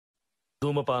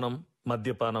ధూమపానం,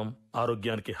 మద్యపానం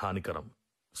ఆరోగ్యానికి హానికరం.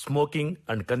 Smoking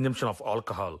and consumption of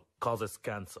alcohol causes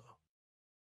cancer.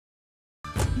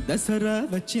 Dasara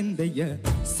వచ్చిందయ్య,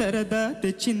 సరదా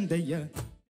తెచ్చిందయ్య.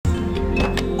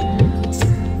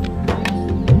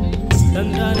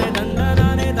 దందానే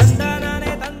దందానే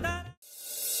దందానే దందా.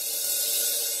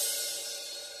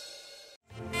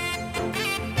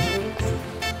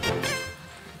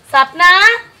 స్వప్న,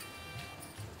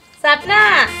 స్వప్న,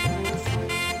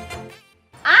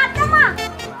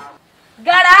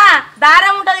 గడా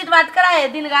దారం ఉంటుంది, ఇటు పట్టుకరా.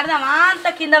 దీన్ని కడదాం. అంత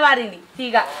కింద పారింది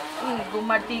తీగ,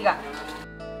 గుమ్మడి తీగ.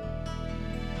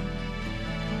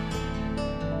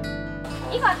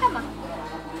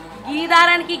 గీ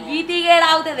దారానికి గీ తీగ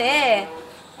ఏడావుతుంది.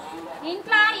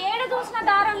 ఇంట్లో ఏడు చూసిన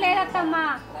దారం లేదత్తమ్మా,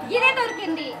 ఇదే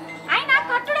దొరికింది. అయినా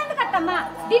కట్టుడు ఎందుకు అత్తమ్మా?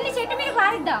 దీన్ని చెట్టు మీద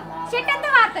పారిద్దాం, చెట్టు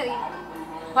అంతా వారుతుంది.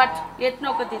 పట్ ఎట్నో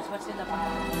ఒక తీసుకొచ్చిందమ్మా.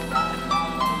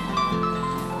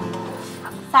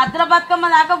 సద్ర బతుకమ్మ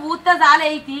దాకా ఊత చాలే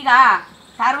ఈ తీగ,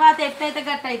 తర్వాత ఎట్లయితే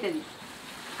గట్ట అవుతుంది.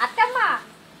 అత్తమ్మ,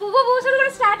 పువ్వు పూసుడు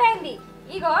కూడా స్టార్ట్ అయింది.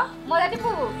 ఇగో మొదటి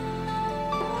పువ్వు.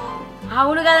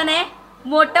 అవును కదనే,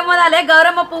 మొట్టమొదలే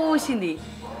గౌరమ్మ పువ్వు పూసింది.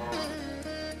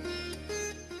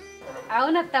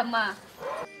 అవునత్తమ్మా.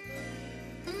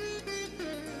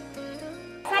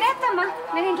 సరే అత్తమ్మా,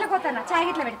 నేను ఇంట్లోకి పోతాను, చాయ్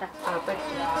గిట్ల పెడతా.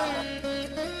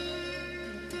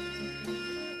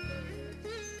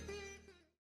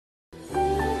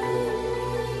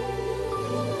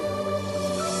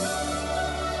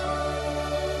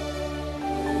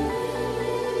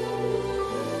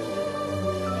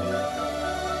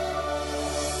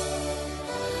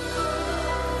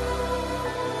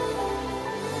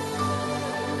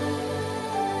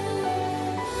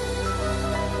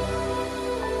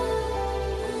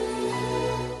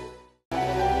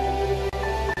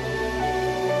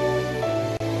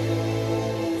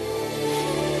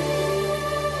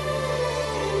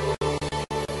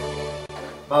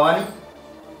 భవాని,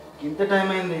 ఇంత టైం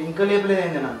అయింది ఇంకా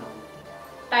లేపలేదైంది. నన్ను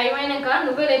టైం అయినాక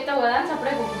నువ్వే లేస్తావు కదా అని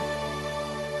సపడే కూర్చో.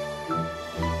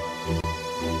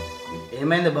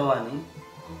 ఏమైంది భవాని?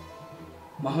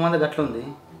 మొహమ్మద్ గట్లుంది,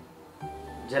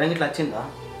 జ్వరం ఇట్లా వచ్చిందా?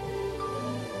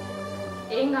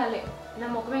 ఏం కాలే, నా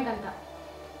ముఖమే కంత.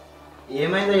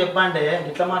 ఏమైందో చెప్పంటే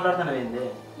ఇట్లా మాట్లాడుతున్నావు ఏంది?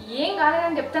 ఏం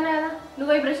కాలేదని చెప్తానే కదా,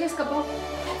 నువ్వు అవి బ్రష్ చేసుకోపో.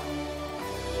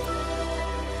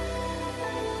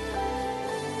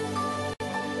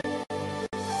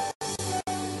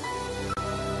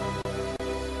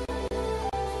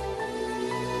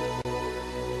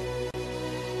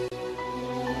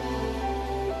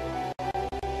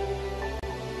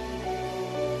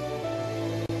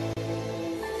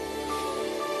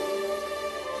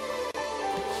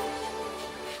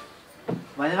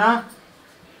 వదినా,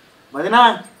 వదినా,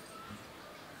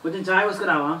 కొంచెం చాయ్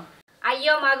పోసుకురావా?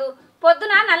 అయ్యో మాగు,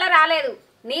 పొద్దున నల్ల రాలేదు,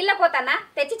 నీళ్ళ పోతానా,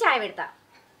 తెచ్చి చాయ్ పెడతా.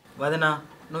 వదినా,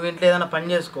 నువ్వు ఇంట్లో ఏదైనా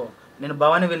పని చేసుకో, నేను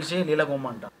భవాని పిలిచి నీళ్ళ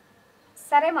కొమ్మంటా.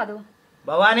 సరే మధు.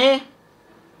 భవాని,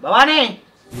 భవాని.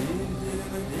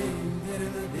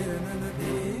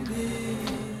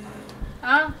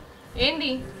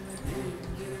 ఏంది?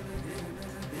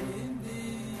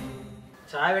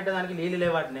 చాయ్ పెట్టడానికి నీళ్ళు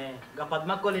లేవాటినే. ఇంకా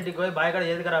పద్మక్కోళ్ళ ఇంటికి పోయి బాయికాడ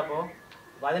చేతికి రాపో,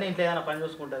 వదిన ఇంట్లో ఏదైనా పని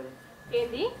చూసుకుంటుంది.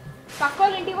 ఏంది?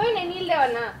 పక్కోళ్ళ ఇంటికి పోయి నేను నీళ్ళు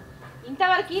లేవన్నా?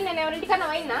 ఇంతవరకు నేను ఎవరింటికన్నా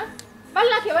పోయినా? వాళ్ళు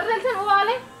నాకు ఎవరు తెలుసా? నువ్వు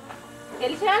పోవాలి.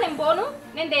 తెలిసినా నేను పోను,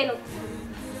 నేను దేను.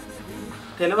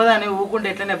 తెలియదని ఊకుంటే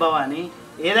ఎట్లనే భవాని,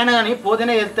 ఏదైనా కానీ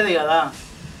పోతేనే వెళ్తుంది కదా.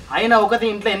 అయినా ఒకటి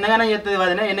ఇంట్లో ఎన్నగానం చేస్తుంది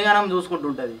వదిన, ఎన్నగానం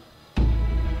చూసుకుంటుంటుంది.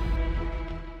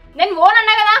 నేను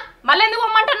పోనన్నా కదా, మళ్ళీ ఎందుకు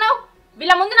పోమ్మంటున్నావు?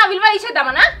 వీళ్ళ ముందు నా విలువ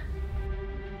తీసేద్దామన్నా?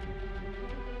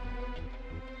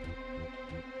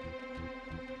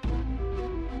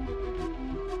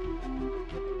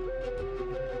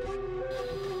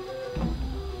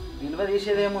 విలువ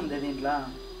తీసేదేముంది దీంట్లో?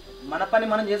 మన పని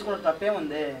మనం చేసుకుంటాం,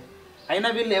 తప్పేముంది? అయినా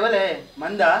వీళ్ళు ఎవలే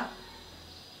మందా?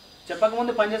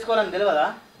 చెప్పకముందు పని చేసుకోవాలని తెలియదా?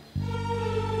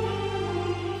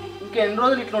 ఇంకెన్ని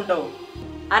రోజులు ఇట్లుంటావు?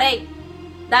 అరే,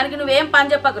 దానికి నువ్వేం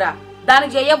పని చెప్పకురా.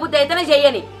 దానికి చెయ్యబుద్ధి అయితేనే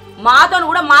చెయ్యని, మాతో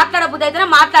కూడా మాట్లాడబుద్ధి అయితేనే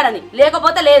మాట్లాడని,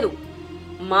 లేకపోతే లేదు.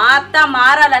 మా అత్త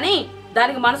మారాలని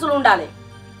దానికి మనసులు ఉండాలి.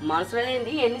 మనసులు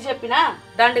అనేది ఎన్ని చెప్పినా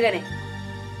దండుగానే.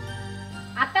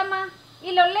 అత్తమ్మ,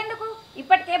 ఈ లొల్లెందుకు?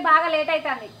 ఇప్పటికే బాగా లేట్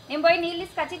అవుతుంది, నేను పోయి నీళ్ళు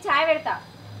తీసుకొచ్చి చాయ్ పెడతా.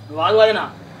 నువ్వు ఆగు వదినా,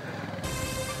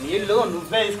 నీళ్ళు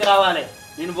నువ్వే తీసుకురావాలి.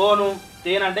 నేను పోను,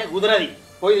 తేనంటే కుదరది,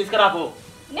 పోయి తీసుకురాపో.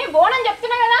 నేను పోనని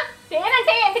చెప్తున్నా కదా,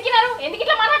 తేనంటే ఎందుకిన్నారు? ఎందుకు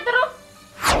ఇట్లా మాట్లాడతారు?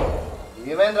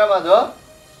 ఏమైందిరా మధు?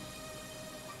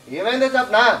 ఏమైంది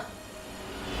స్వప్న?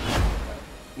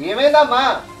 ఏమైందమ్మా?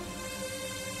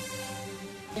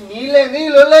 నీళ్ళేంది,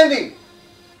 లొల్లైంది?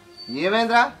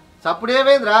 ఏమైందిరా? చప్పుడు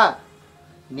ఏమైందిరా?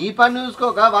 నీ పని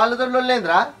చూసుకోక వాళ్ళతో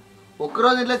లొల్లేందిరా?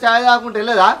 ఒక్కరోజు ఇంట్లో ఛాయ్ తాగుకుంటే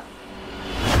వెళ్ళదా?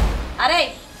 అరే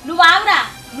నువ్వు ఆగురా,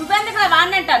 నువ్వెందుకు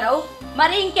వాడిని అంటావు?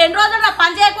 మరి ఇంకెన్ని రోజులు నా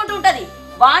పని చేయకుండా ఉంటది.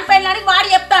 వాడి పెళ్ళడానికి వాడు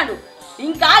చెప్తాడు.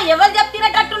 ఇంకా ఎవరు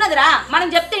చెప్తినట్టున్నదిరా, మనం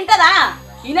చెప్తే ఇంటదా?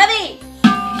 ఇనది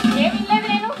ఏమి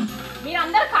లేదు.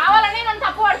 మీరందరూ కావాలనే నన్ను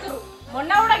తప్పు పడుతురు.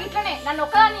 మొన్న కూడా ఇట్లనే నన్ను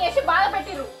ఒక్కదాన్ని వేసి బాధ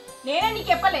పెట్టిరు. నేనే నీకు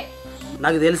చెప్పలే.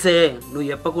 నాకు తెలిసే, నువ్వు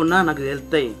చెప్పకున్నా నాకు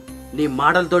తెలుస్తాయి. నీ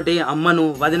మాటలతోటి అమ్మను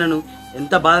వదినను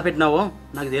ఎంత బాధ పెట్టినావో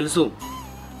నాకు తెలుసు.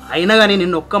 అయినా కానీ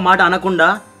నిన్ను ఒక్క మాట అనకుండా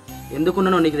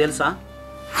ఎందుకున్నానో నీకు తెలుసా?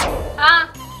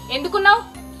 ఎందుకున్నావు?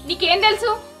 నీకేం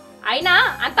తెలుసు? అయినా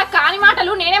అంత కాని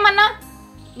మాటలు నేనేమన్నా?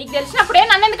 నీకు తెలిసినప్పుడే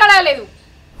నన్ను ఎందుకు అడగలేదు?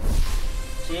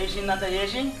 చేసిందంత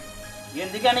చేసి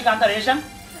ఎందుకే నీకు అంత రేషం?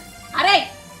 అరే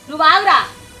నువ్వు ఆగురా,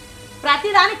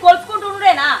 ప్రతిదాన్ని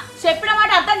కొలుచుకుంటుండేనా? చెప్పిన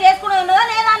మాట అర్థం చేసుకునేది ఉన్నదా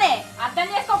లేదానే? అర్థం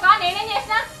చేసుకోక నేనేం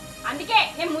చేసినా? అందుకే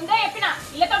నేను ముందే చెప్పిన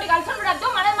ఇళ్ళతోటి కలిసి ఉండద్దు,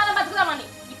 మనది మనం బతుకుదామని.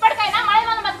 ఇప్పటికైనా మనది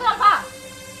మనం బతుకుదాంపా.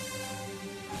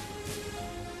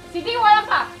 సిటీకి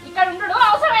పోదాంపా, ఇక్కడ ఉండు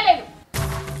అవసరమే లేదు.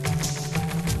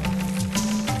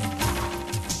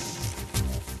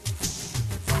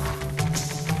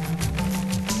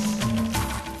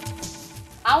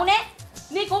 అవునే,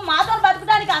 నీకు మాతో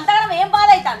బతకడానికి అంతగానం ఏం బాధ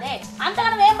అవుతుంది?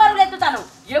 అంతగానం ఏం బరువులు ఎత్తుతాను?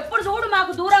 ఎప్పుడు చూడు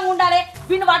మాకు దూరంగా ఉండాలి,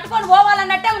 వీడిని పట్టుకొని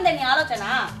పోవాలన్నట్టే ఉంది నీ ఆలోచన.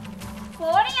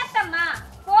 కోరి అత్తమ్మా,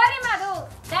 కోరి మధు,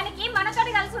 దానికి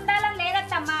మనతోటి కలిసి ఉండాలని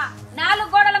లేదత్తమ్మా. 4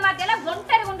 గోడల మధ్యలో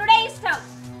ఒంటరి ఉండుడే ఇష్టం.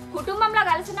 కుటుంబంలో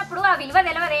కలిసినప్పుడు ఆ విలువ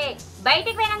తెలవదే.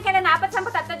 బయటికి పోయినాక ఏదైనా ఆపత్సంప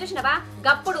తత్వ చూసినవా?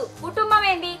 గప్పుడు కుటుంబం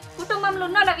ఏంది, కుటుంబంలో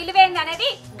ఉన్నోళ్ళ విలువేంది అనేది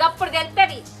గప్పుడు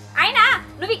తెలుస్తుంది. అయినా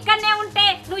నువ్వు ఇక్కడనే ఉంటే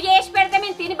నువ్వు చేసి పెడితే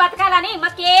మేము తిని బతకాలని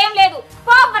మాకేం లేదు.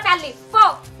 పో మా తల్లి పో.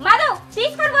 మధు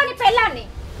తీసుకొని పోని పెళ్ళాన్ని.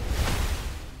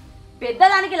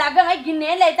 పెద్దదానికి లగ్గమై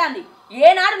గిన్నేళ్ళు అవుతుంది,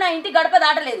 ఏనాడు నా ఇంటి గడప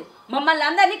దాటలేదు. మమ్మల్ని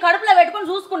అందరినీ కడుపులో పెట్టుకుని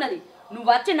చూసుకున్నది. నువ్వు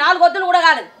వచ్చి 4 వద్దులు కూడా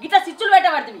కాలేదు, ఇట్లా సిచ్చులు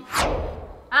పెట్టబడుతుంది.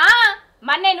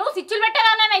 మరి నేను సిచ్చులు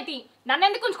పెట్టానైతే నన్ను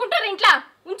ఎందుకు ఉంచుకుంటారు ఇంట్లో?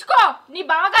 ఉంచుకో, నీ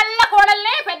బావగల్ల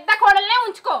కోడల్నే, పెద్ద కోడల్నే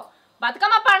ఉంచుకో.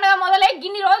 బతుకమ్మ పండుగ మొదలై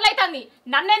గిన్ని రోజులైతుంది,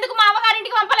 నన్నెందుకు మా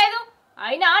అవ్వగారింటికి పంపలేదు?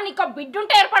 అయినా నీకు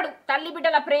బిడ్డుంటే ఏర్పడు తల్లి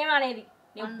బిడ్డల ప్రేమ అనేది.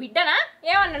 నేను బిడ్డనా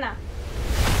ఏమన్నా?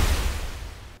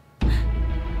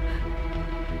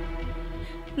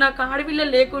 నాకు ఆడపిల్ల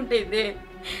లేకుంటే ఇదే,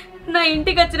 నా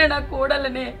ఇంటికి వచ్చిన నా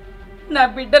కోడలనే నా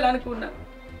బిడ్డలు అనుకున్నా.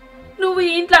 నువ్వు ఈ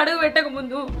ఇంట్లో అడుగు పెట్టక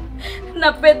ముందు నా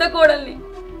పెద్ద కోడల్ని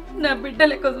నా బిడ్డ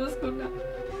లెక్క చూసుకున్నా.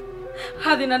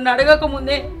 అది నన్ను అడగక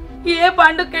ముందే ఏ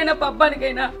పండుగకైనా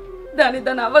పబ్బానికైనా దాని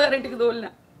అవ్వగారింటికి తోలిన.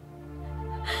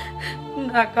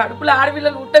 నా కడుపులో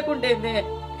ఆడపిల్లలు ఉట్టకుంటేందే,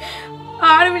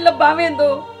 ఆడపిల్ల బామేందో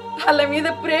వాళ్ళ మీద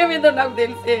ప్రేమ ఏందో నాకు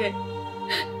తెలిసే.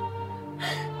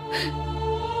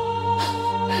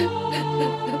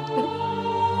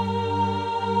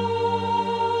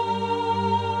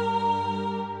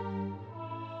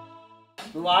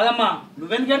 నువ్వు ఆగమ్మా,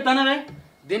 నువ్వెందుకు ఎడతానవే?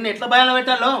 దీన్ని ఎట్లా భయాలు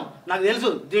పెట్టాలో నాకు తెలుసు.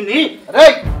 దీన్ని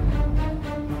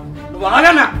నువ్వు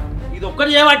ఆగన్నా, ఇది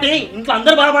ఒక్కటి చేయబట్టి ఇంట్లో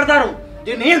అందరు బాధపడతారు.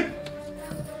 దీన్ని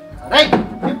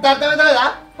చెప్తే అర్థమవుతలేదా?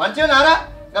 మంచిగా నారా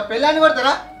పిల్లాన్ని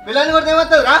కొడతారా? పిల్లాన్ని కొడితే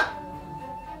ఏమవుతుందిరా?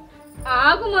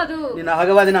 ఆగు మధు. నేను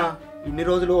ఆగవదినా, ఇన్ని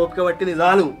రోజులు ఓపిక పట్టింది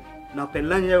చాలు. నా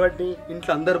పిల్లని చేయబట్టి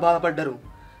ఇంట్లో అందరు బాధపడ్డారు.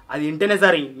 అది ఇంటేనే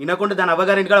సరే, వినకుండా దాని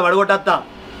అవ్వగారింటి కాడ వడగొట్టేస్తా.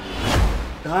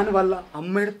 దానివల్ల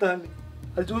అమ్మ ఎడుతుంది,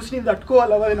 అది చూసి నేను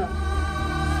తట్టుకోవాలి. వదిన,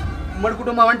 ఉమ్మడి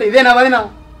కుటుంబం అంటే ఇదేనా వదిన?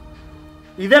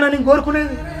 ఇదేనా నేను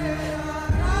కోరుకునేది?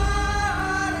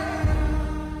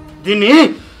 దీన్ని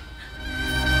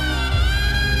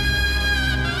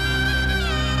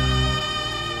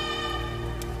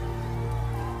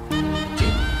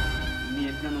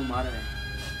నువ్వు మారవే.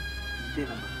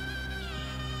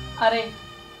 అరే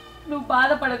నువ్వు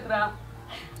బాధపడకురా,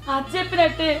 అది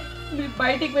చెప్పినట్టే మీరు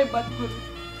బయటికి పోయి బతుకురు.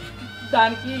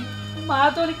 దానికి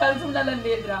మాతోని కలిసి ఉండాలని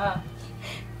లేదురా.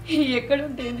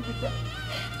 ఎక్కడుంటే ఏంది బిడ్డ,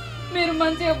 మీరు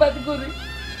మంచిగా బతుకురు.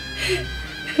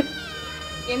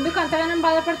 ఎందుకు అంతగానం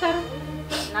బాధపడతారు?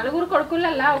 4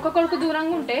 కొడుకులల్లా ఒక కొడుకు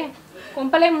దూరంగా ఉంటే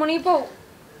కొంపలేం మునిగిపోవు.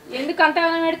 ఎందుకు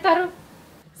అంతగానం పెడతారు?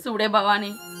 చూడే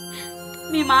భవాని,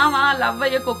 మీ మామ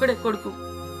లవ్వయ్యకు ఒక్కడే కొడుకు.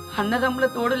 అన్నదమ్ముల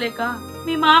తోడు లేక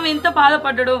మీ మామ ఎంత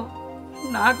బాధపడ్డాడో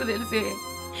నాకు తెలిసే.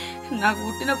 నాకు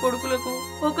పుట్టిన కొడుకులకు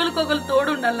ఒకరికొకరు తోడు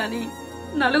ఉండాలని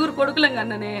 4 కొడుకులం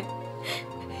కన్ననే.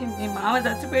 మీ మామ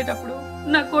చచ్చిపోయేటప్పుడు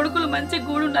నా కొడుకులు మంచి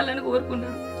గూడు ఉండాలని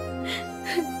కోరుకున్నాడు.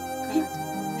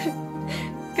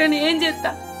 కానీ ఏం చేస్తా,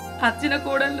 వచ్చిన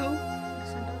కోడళ్ళు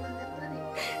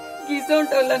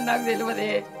గీసోంటోళ్ళని నాకు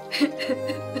తెలియదే.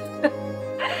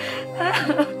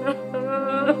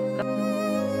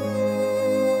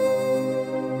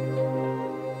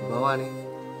 భవాని,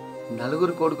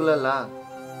 4 కొడుకులల్లా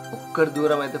ఒక్కడి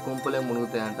దూరం అయితే కొంపలే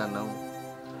మునుగుతాయి అంటున్నావు.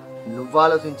 నువ్వు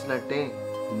ఆలోచించినట్టే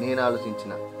నేను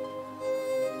ఆలోచించిన.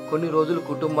 కొన్ని రోజులు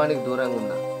కుటుంబానికి దూరంగా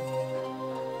ఉన్నా.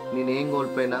 నేనేం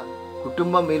కోల్పోయినా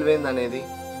కుటుంబం విలువైంది అనేది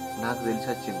నాకు తెలిసి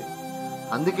వచ్చింది.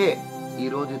 అందుకే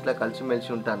ఈరోజు ఇట్లా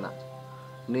కలిసిమెలిసి ఉంటానా.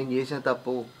 నేను చేసిన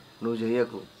తప్పు నువ్వు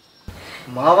చెయ్యకు.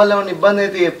 మా వల్ల ఉన్న ఇబ్బంది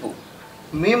అయితే చెప్పు,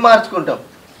 మేము మార్చుకుంటాం.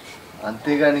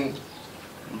 అంతేగాని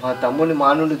మా తమ్ముని మా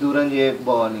నుండి దూరం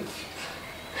చేయకపోవాలి.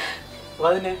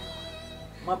 వదినే,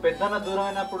 మా పెద్దన్న దూరం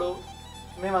అయినప్పుడు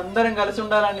మేమందరం కలిసి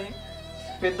ఉండాలని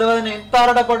పెద్ద వదిన ఎంత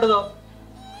ఆరాటపడ్డదో.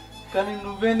 కానీ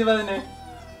నువ్వేంది వదినే,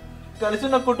 కలిసి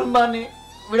ఉన్న కుటుంబాన్ని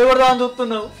విడగొడదామని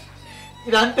చూస్తున్నావు.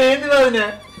 ఇదంతా ఏంది వదినే?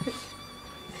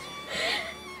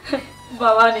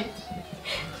 భవాని,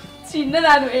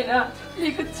 చిన్నదానివైనా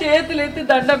నీకు చేతులెత్తి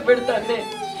దండం పెడతానే.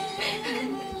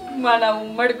 మన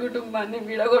ఉమ్మడి కుటుంబాన్ని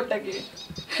విడగొట్టకి.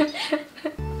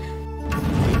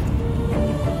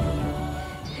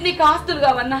 నీకు ఆస్తులు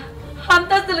కావన్నా,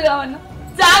 అంతస్తులు కావన్నా,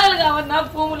 జాగలు కావన్నా,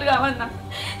 భూములు కావన్నా,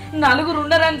 నలుగురు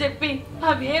ఉండరని చెప్పి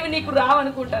అవేమి నీకు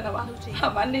రావనుకుంటానవా?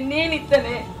 అవన్నీ నేను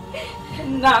ఇస్తనే.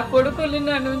 నా కొడుకులు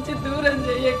నా నుంచి దూరం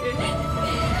చెయ్యకే.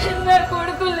 నా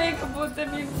కొడుకు లేకపోతే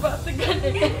నీకు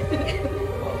బతకలే.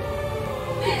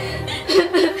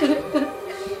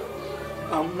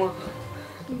 అమ్మ,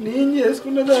 నేను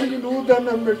చేసుకున్న దానికి నువ్వు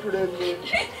దండం పెట్టుడేంది?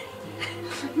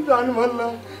 దానివల్ల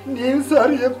నేను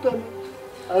సారి చెప్తాను.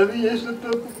 అది చేసిన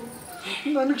తప్పు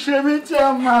నన్ను క్షమించా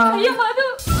అమ్మా.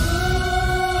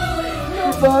 నా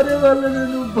భార్య వల్ల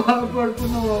నేను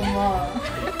బాధపడుతున్నావు అమ్మా.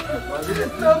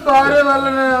 నా భార్య వల్ల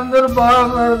నేను అందరూ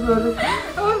బాధపడతారు.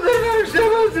 అందరూ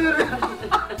క్షమించారు.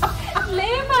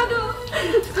 లే మధు,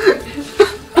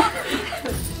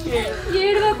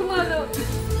 ఏడవకు మధు.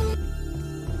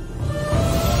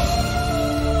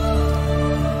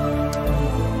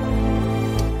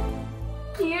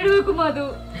 ఏడవకు మధు.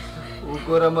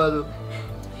 ఊరుకోరా మధు.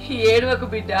 ఏడవకు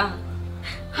బిడ్డ.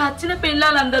 వచ్చిన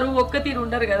పిల్లలందరూ ఒక్క తీరు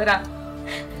ఉండరు కదరా.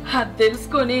 అది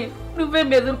తెలుసుకొని నువ్వే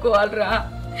మెదురుకోవాలరా.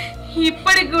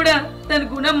 ఇప్పటికి కూడా తన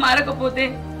గుణం మారకపోతే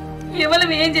కేవలం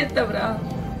ఏం చేస్తావురా?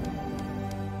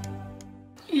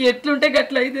 ఎట్లుంటే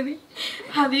గట్ల అవుతుంది.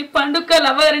 అది పండుగ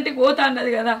లవ్వగారింటికి పోతా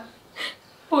అన్నది కదా,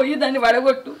 పోయి దాన్ని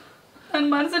వడగొట్టు. తన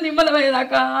మనసు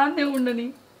నిమ్మలమయ్యేదాకా అన్నే ఉండని.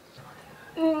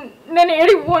 నేను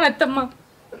ఏడికి పోనత్తమ్మా.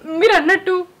 మీరు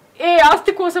అన్నట్టు ఏ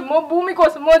ఆస్తి కోసమో, భూమి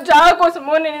కోసమో, జాగ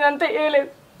కోసమో నేను ఇదంతా వేయలేదు.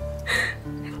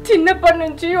 చిన్నప్పటి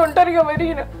నుంచి ఒంటరిగా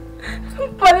పెరిగిన.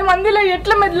 10 మందిలో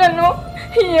ఎట్లా మెదలనో,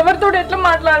 ఎవరితో ఎట్లా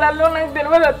మాట్లాడాలో నాకు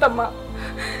తెలియదు అత్తమ్మా.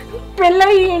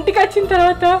 పెళ్ళయి ఇంటికి వచ్చిన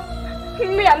తర్వాత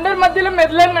మీ అందరి మధ్యలో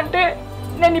మెదలనంటే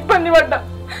నేను ఇబ్బంది పడ్డా.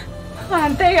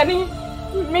 అంతేగాని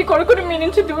మీ కొడుకుని మీ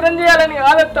నుంచి దూరం చేయాలని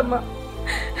కాదత్తమ్మా.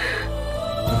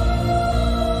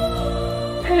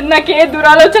 నాకే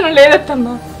దురాలోచన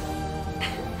లేదత్తమ్మా.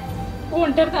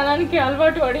 ఒంటరితనానికి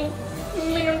అలవాటు పడి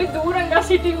మీ నుండి దూరంగా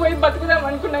సిటీకి పోయి బతుకుదాం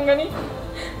అనుకున్నాం. కానీ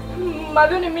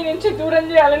మధుని మీ నుంచి దూరం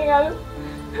చేయాలని కాదు,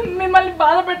 మిమ్మల్ని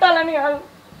బాధ పెట్టాలని కాదు.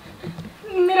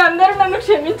 మీరందరూ నన్ను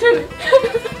క్షమించండి.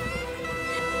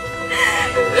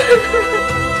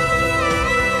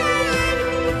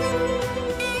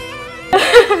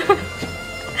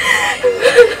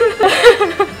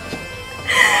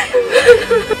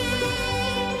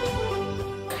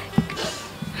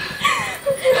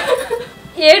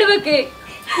 ఏడువకి.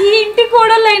 ఈ ఇంటి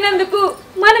కోడళ్ళు అయినందుకు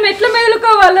మనం ఎట్లా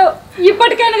మెదులుకోవాలో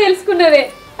ఇప్పటికైనా తెలుసుకున్నవే,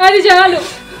 అది చాలు.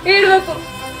 ఏడువకు.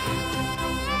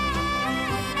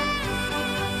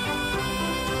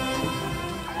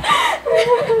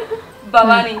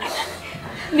 భవాని,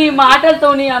 నీ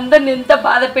మాటలతోని అందరిని ఎంత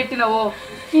బాధ పెట్టినవో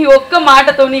ఈ ఒక్క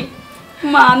మాటతోని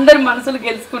మా అందరి మనసులు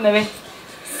గెలుచుకున్నవే.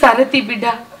 సరతి బిడ్డ,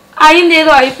 అయింది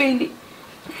ఏదో అయిపోయింది.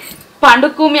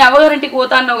 పండుగకు మీ అవ్వగారింటికి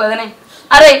పోతా అన్నావు కదనే.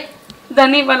 అరే,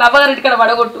 దాన్ని వాళ్ళ అవ్వగారింటి కాడ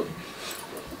వడగొట్టు.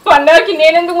 పండగకి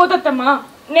నేనెందుకు పోతమ్మా?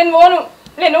 నేను పోను.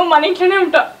 నేను మన ఇంట్లోనే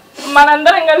ఉంటా.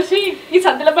 మనందరం కలిసి ఈ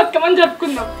సద్దుల బతుకమ్మని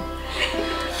జరుపుకుందాం.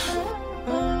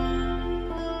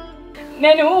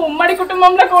 నేను ఉమ్మడి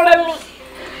కుటుంబంలో కోడల్ని.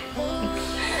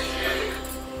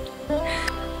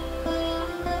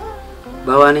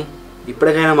 భవాని,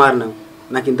 ఇప్పటికైనా మారినావు.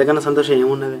 నాకు ఇంతకన్నా సంతోషం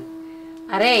ఏమున్నది?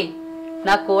 అరే,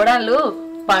 నా కోడళ్ళు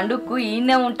పండుగకు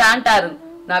ఈయనే ఉంటా అంటారు.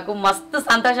 నాకు మస్తు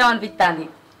సంతోషం అనిపిస్తుంది.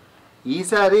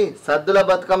 ఈసారి సద్దుల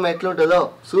బతుకమ్మ ఎట్లుంటుందో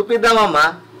చూపిద్దామమ్మా.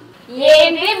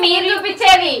 ఏంటి మీరు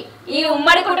చూపించేది? ఈ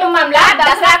ఉమ్మడి కుటుంబంలో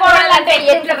దసరా కోడలు అంటే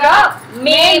ఎట్లుందో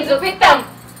మేము చూపిస్తాం.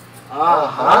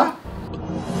 ఆహా,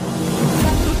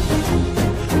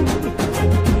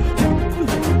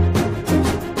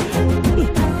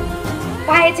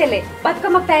 పాయే చెల్లె,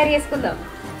 బతుకమ్మకు తయారు చేసుకుందాం.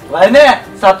 వదినే,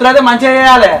 సత్తులు అయితే మంచిగా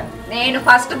చేయాలి. నేను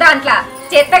ఫస్ట్ దాంట్లో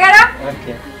చేస్తా కదా.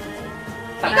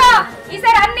 ఇగో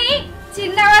ఈసారి అన్ని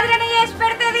చిన్న వదిలేని చేసి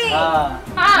పెడుతుంది.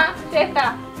 చేస్తా.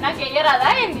 నాకు వెయ్యరాదా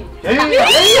ఏంది?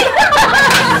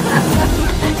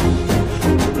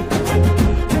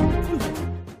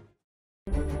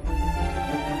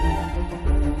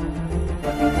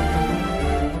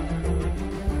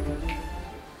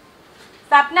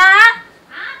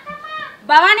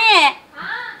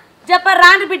 చెప్పారు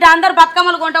రాండి బిడ్డ అందరు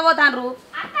బతుకమ్మలు కొంట పోతాండ్రు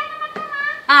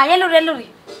ఎల్లురు ఎల్లురి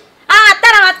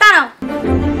అత్తానం అత్తానం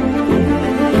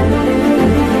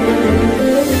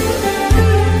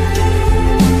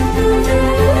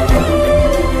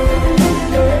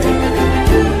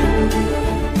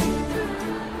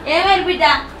ఏమైంది బిడ్డ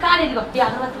కానీ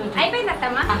అయిపోయింది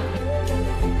అత్తమ్మా.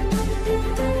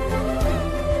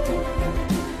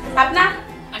 స్వప్న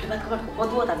అటు బతుకు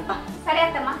పొద్దు పోతాను సరే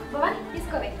అత్తమ్మా భవాని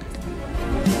తీసుకోవే.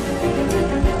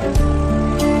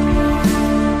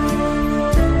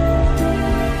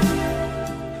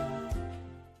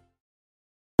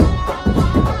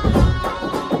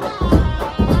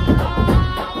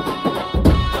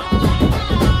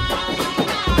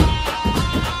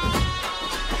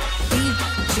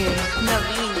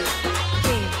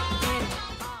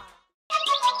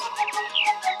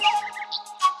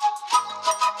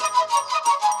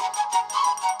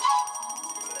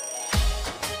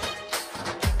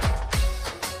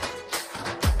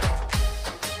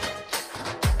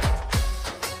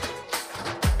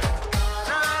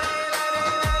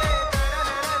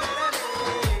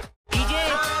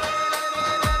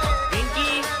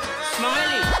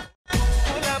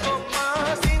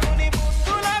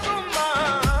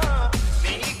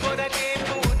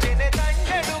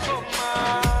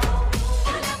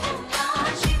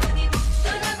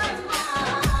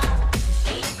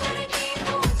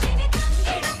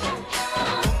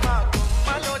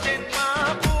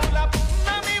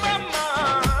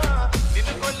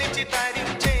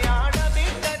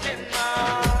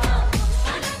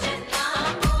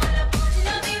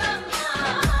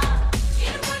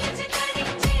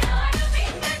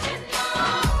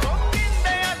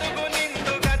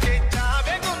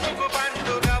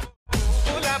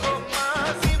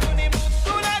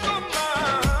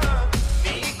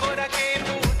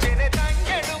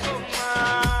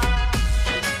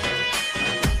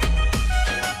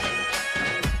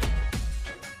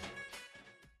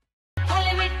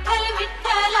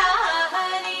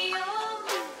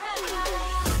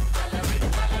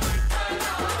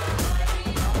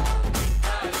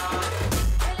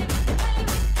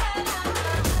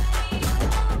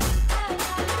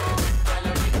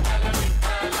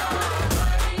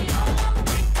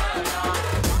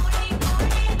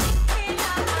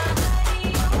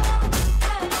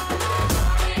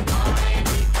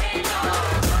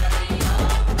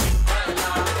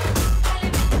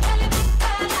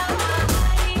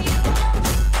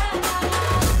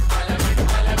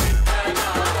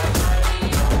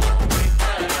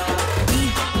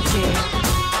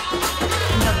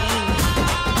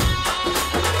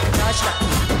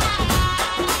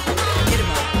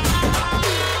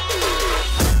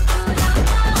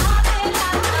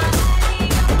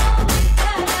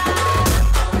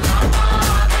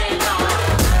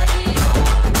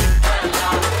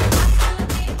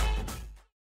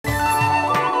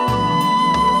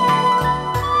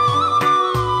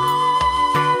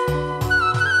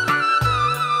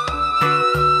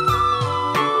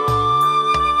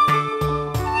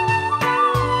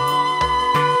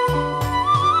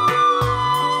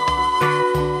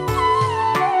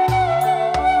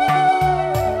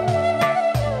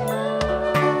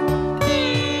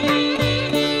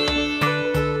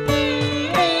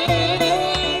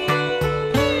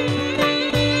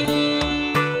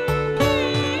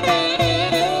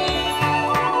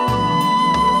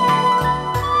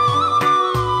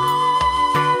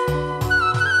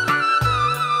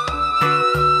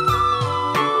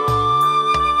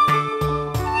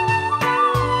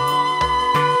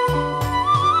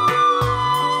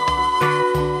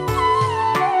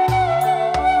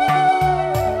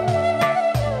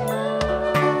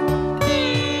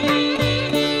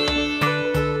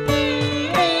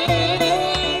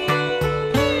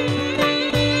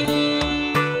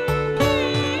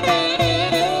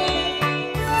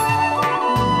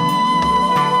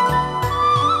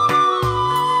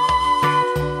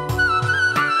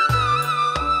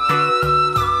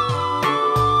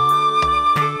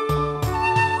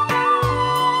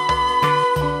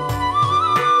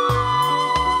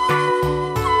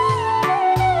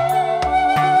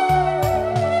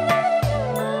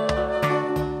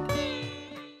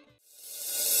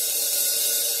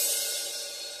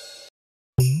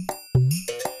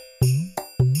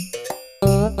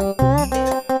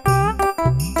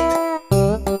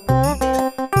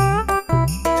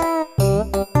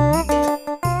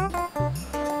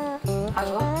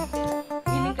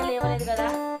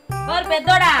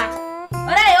 పెద్దోడా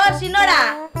ఒరే ఓ చిన్నోడా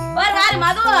ఓ రారి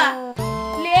మధు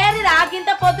లేదు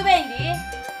రాకింత పొద్దుపోయింది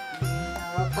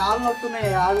కాలు నొస్తున్నాయి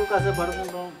ఆగు కాసేపు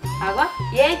పడుకుంటాం అగో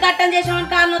ఏం కట్టం చేసామని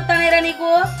కాలు నొత్తానేరా నీకు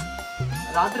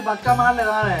రాత్రి బతుకమ్మ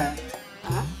ఆడలేదా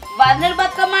వదిలేరు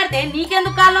బతుకమ్మ ఆడితే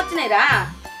నీకెందుకు కాళ్ళు వచ్చినాయిరా?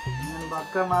 నేను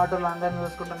బతుకమ్మ ఆటోలు అందరిని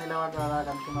చూసుకుంటా నిలబడ్డా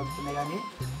కనుక వస్తున్నాయి కానీ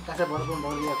కాసేపు పడుకుంటా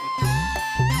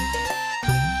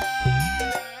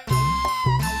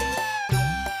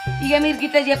ఇక మీరు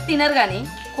గిట్లా చెప్తే తినరు కానీ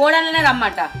కోడలనే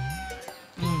రమ్మంట.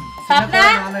 స్వప్న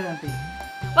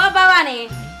ఓ భవాని,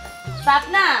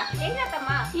 స్వప్న ఏం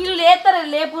చేద్దామా? వీళ్ళు లేస్తారు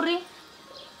లేపుర్రి.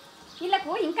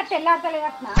 వీళ్ళకు ఇంకా తెల్లారతలేదు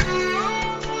అట్నా?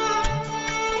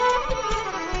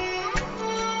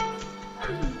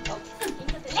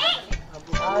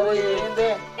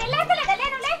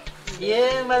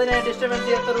 ఏమది డిస్టర్బెన్స్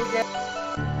చేస్తారు.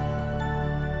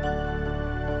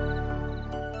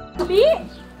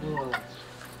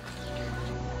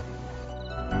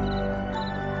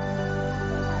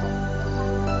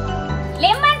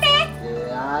 లేమ్మంటే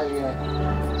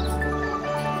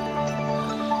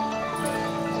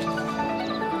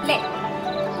లే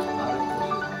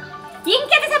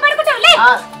ఇంకెంతసేపు పడుకుంటావు?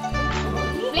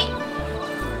 లే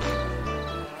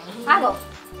ఆగో,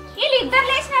 వీళ్ళు ఇద్దరు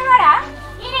లేచిన కూడా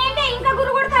ఈయనేంటే ఇంకా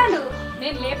గురు కొడతాడు.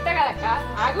 నేను లేపుతా కదక్క,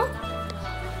 ఆగు.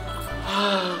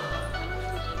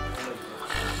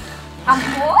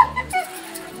 అమ్మో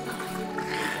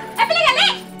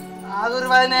ఆగురు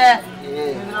వదినే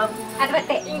అది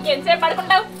పట్టే. ఇంకెంతసేపు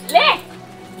పడుకుంటావు? లే.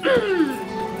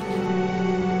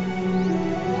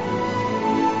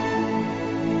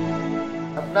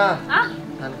 అట్లా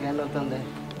తనకేం అవుతుంది,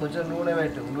 కొంచెం నూనె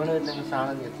పెట్టు, నూనె పెట్టినాక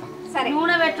స్నానం చేస్తాం. సరే,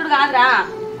 నూనె పెట్టుడు కాదురా,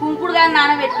 కుంకుడు కానీ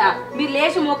నానబెట్టిన. మీరు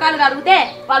లేచి ముఖాలు కడిగితే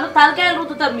వాళ్ళు తలకాయలు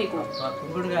రుతుతారు మీకు.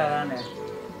 కుంకుడు కదా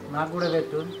నాకు కూడా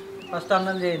పెట్టు, ఫస్ట్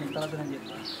అన్నం చేయండి తర్వాత నేను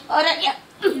చెప్తాను.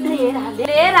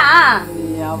 లేరా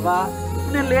అబ్బా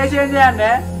నేను లేచి ఏం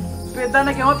చేయండి,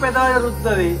 పెద్దన్నకేమో పెద్దవాళ్ళ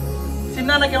రుతుంది,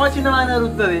 చిన్నకేమో చిన్నవాళ్ళ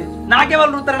రుతుంది,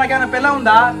 నాకేవాళ్ళు రుతారు? నాకేమైనా పిల్ల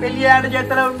ఉందా? పెళ్లి చేయాలంటే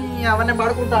చేస్తారా? అవన్నీ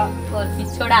పడుకుంటా.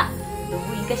 పిచ్చోడా,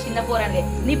 నువ్వు ఇంకా చిన్న పోరండి.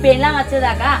 నీ పెళ్ళం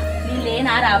వచ్చేదాకా నేను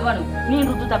లేనా రావను, నేను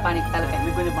రుద్దుతా పనికి తలకాయ.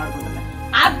 మీకు కొంచెం పడుకుంటా.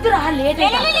 అద్దురా లేట్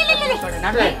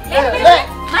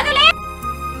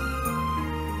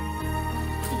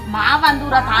మా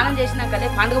వందూరా తానం చేసినాకలే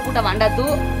పండుగ పూట వండద్దు.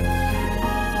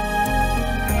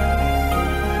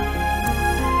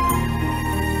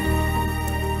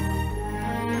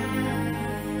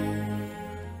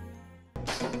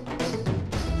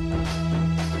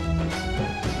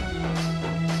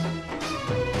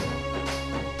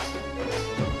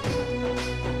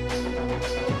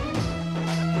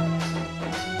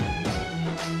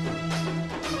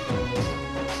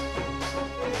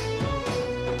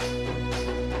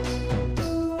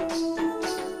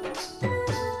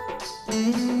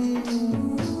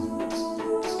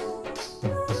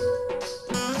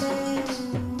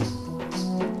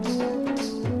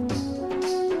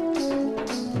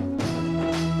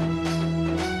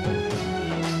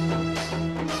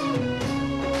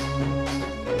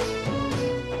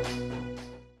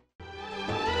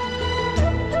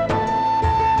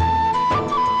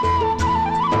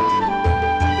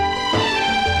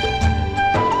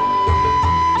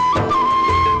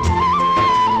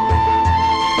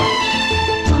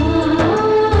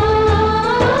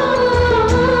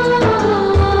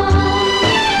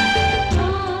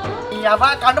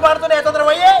 కండు పడుతున్నాయి తొందర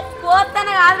పోయి.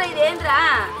 పోతానే కాదురా, ఇదేంద్రా?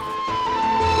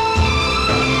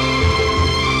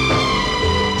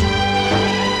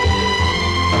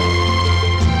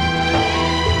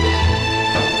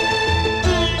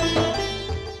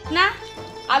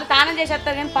 వాళ్ళు తానం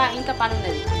చేసేస్తారు కానీ ఇంకా పని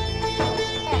ఉన్నది.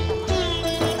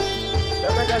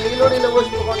 నీళ్ళు నీళ్ళు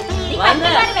పోసుకోండి.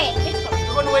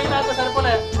 పోయి నాకు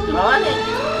సరిపోలే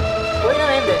పోయినా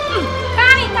ఏంటి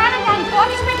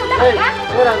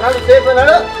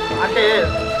అంటే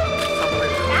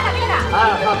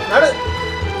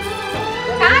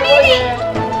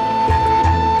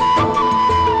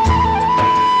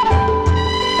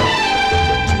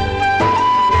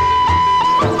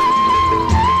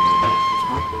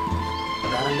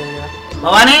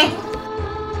భవానీ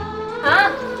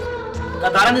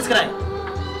దారం తీసుకురా.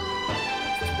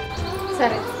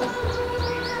 సరే.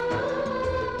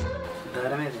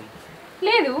 దారం ఏది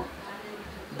లేదు.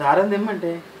 దారం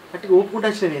తెమ్మంటే అట్టి ఊపుకుంటూ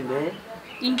వచ్చినది.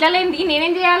 ఇంట్లో లేనిది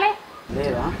నేనేం చేయాలి?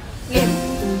 లేదా? లేదు.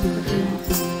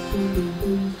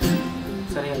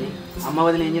 సరే అని అమ్మ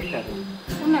వదిలి ఏం చెప్తారు?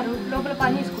 ఉన్నారు, లోపల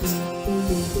పని చేసుకుంటారు.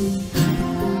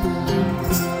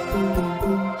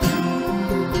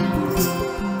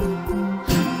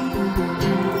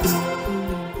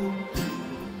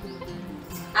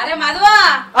 అరే మధువా,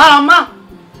 అమ్మా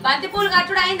బంతి పూలు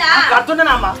కట్టుడు అయిందా?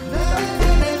 కడుతున్నానా అమ్మా?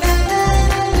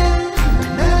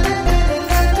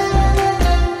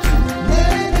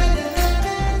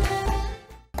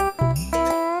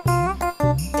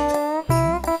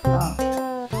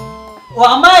 ఓ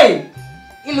అమ్మాయి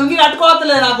ఈ లుంగి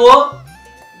కట్టుకోవట్లేదు నాకు.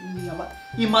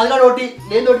 ఈ మదగాడు ఒకటి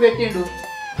లేని తోటి పెట్టిండు.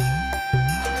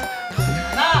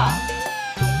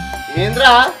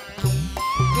 ఏంద్రా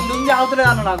ఈ లుంగి అవుతలేదు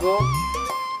అన్న నాకు.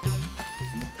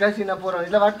 ఇంకా చిన్న పూర్వం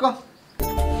ఇట్లా పట్టుకో.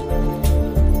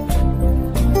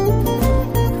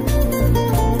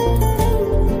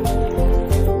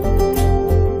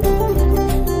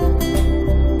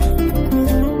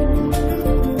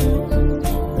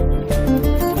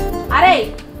 అరే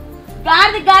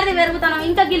గాడిది పెరుగుతాను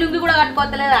ఇంకా గిలుంగి కూడా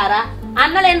కట్టుకోవట్లేదా రా?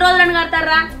 అన్నలు ఎన్ని రోజులను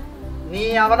కడతారా? నీ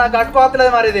అవ నాకు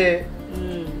కట్టుకోవట్లేదు మరి. ఇది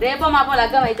రేపో మాపో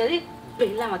లగ్గం అవుతుంది.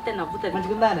 పెళ్ళ మొత్తం నవ్వుతుంది.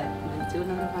 మంచిగుందానే.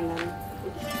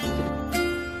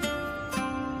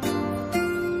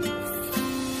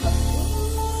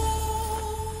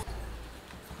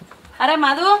 అరే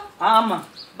మధు అమ్మ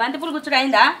బంతిపూలు గుచ్చుడు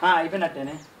అయిందా?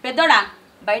 అయిపోయినట్టేనే. పెద్దోడా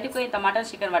బయటకు పోయి ఇంత మటన్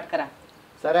చికెన్ పట్టుకరా.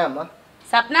 సరే అమ్మా.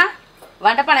 సప్న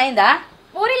వంట పని అయిందా?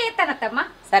 పూరీలు ఎత్తాను అత్తమ్మ.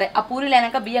 సరే ఆ పూరీలు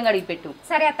అయినాక బియ్యం కడిగి పెట్టు.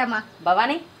 సరే అత్తమ్మ.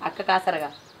 భవాని అక్క కాసరగా.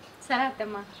 సరే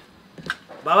అత్తమ్మ.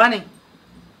 భవాని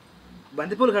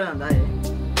బంతిపూలు కడదా?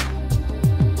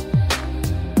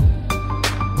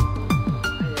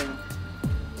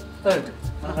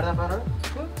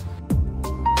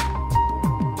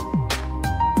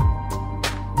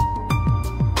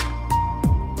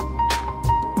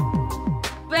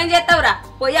 నువ్వేం చేస్తావురా?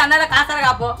 పోయి అన్నల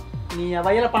కాసరగా పో. నీ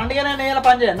అవ్వల పండుగనే నేను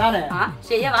పని చేయనానే.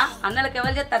 చెయ్యవా? అన్నలకు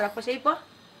ఎవరు చేస్తారా? పో చెయ్యిపో.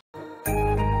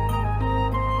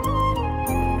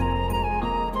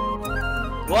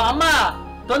 ఓ అమ్మ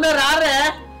తొందర రారే.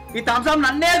 ఈ తంసం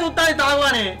నన్నే చూస్తాను తాగు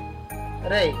అని.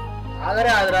 రే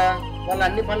ఆగరే ఆగరా, వాళ్ళు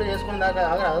అన్ని పనులు చేసుకుని దాకా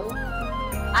ఆగరాదు.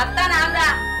 అత్తా నాగా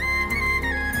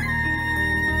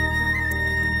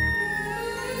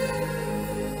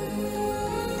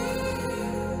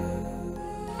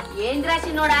ఏంటి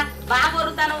రాసినోడా? బాగా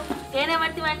కొరుతాను తేనే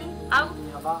పట్టి వాడిని. అవు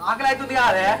ఆకలి అవుతుంది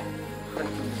కాదే.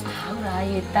 అవురా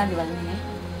ఎత్తాంది వాళ్ళని.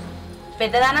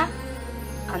 పెద్దదానా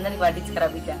అందరికి వడ్డించుకురా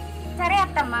బిడ్డ. సరే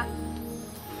అత్తమ్మ.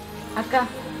 అక్క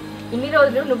ఇన్ని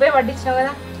రోజులు నువ్వే వడ్డించినావు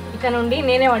కదా, ఇక నుండి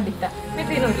నేనే వడ్డిస్తా. మీరు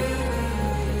తినండి.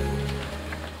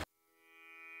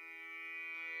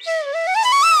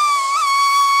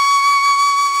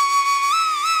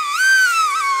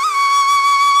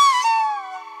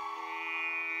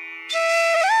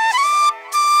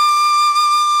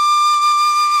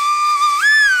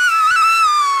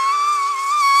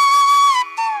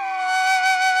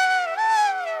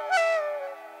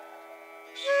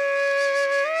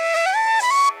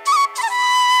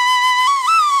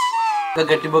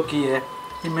 గట్టి బొక్కి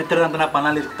ఈ మిత్రుడంతా నా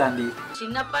పనాలు ఇరుకుతాంది.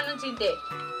 చిన్నప్పటి నుంచి ఇంతే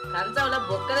కంచంలో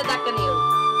బొక్కలే దక్కనీయడు.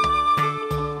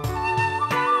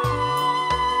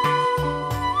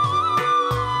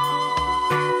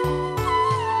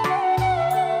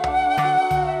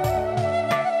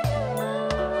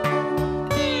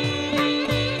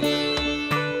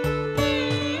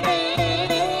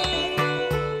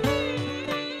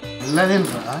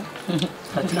 వెళ్ళదేంట్రా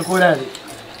వచ్చిన కూడా అది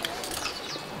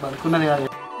బతుకున్నది కాదు.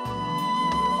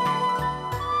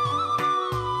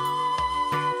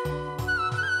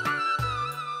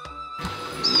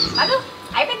 మధు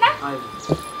అయిపోయిందా?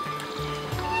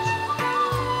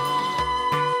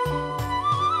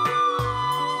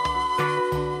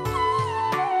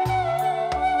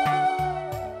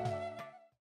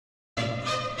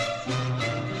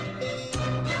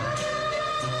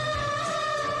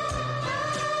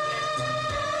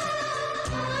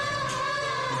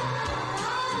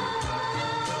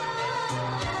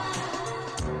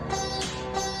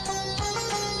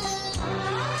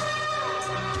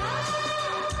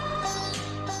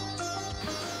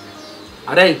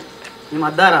 అరే మేము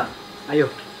అద్దారా. అయ్యో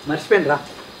మర్చిపోయినరా,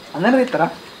 అందరూ ఇస్తారా?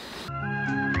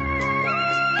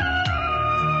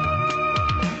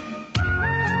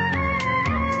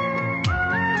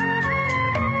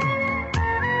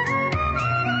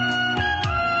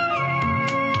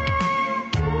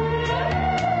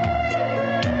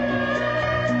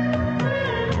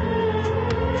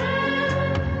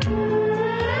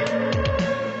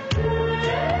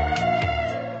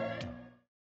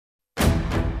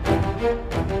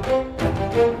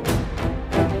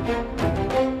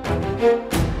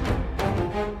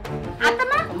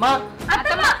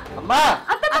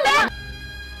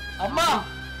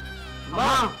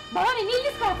 భవాని నీళ్ళు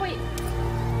తీసుకోపోయి.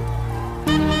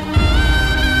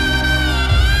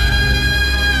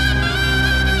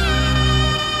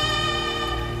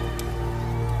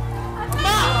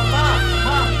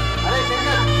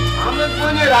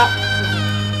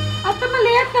 అత్తమ్మ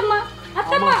లే, అత్తమ్మ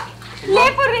అత్తమ్మ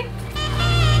లేపుర్రి.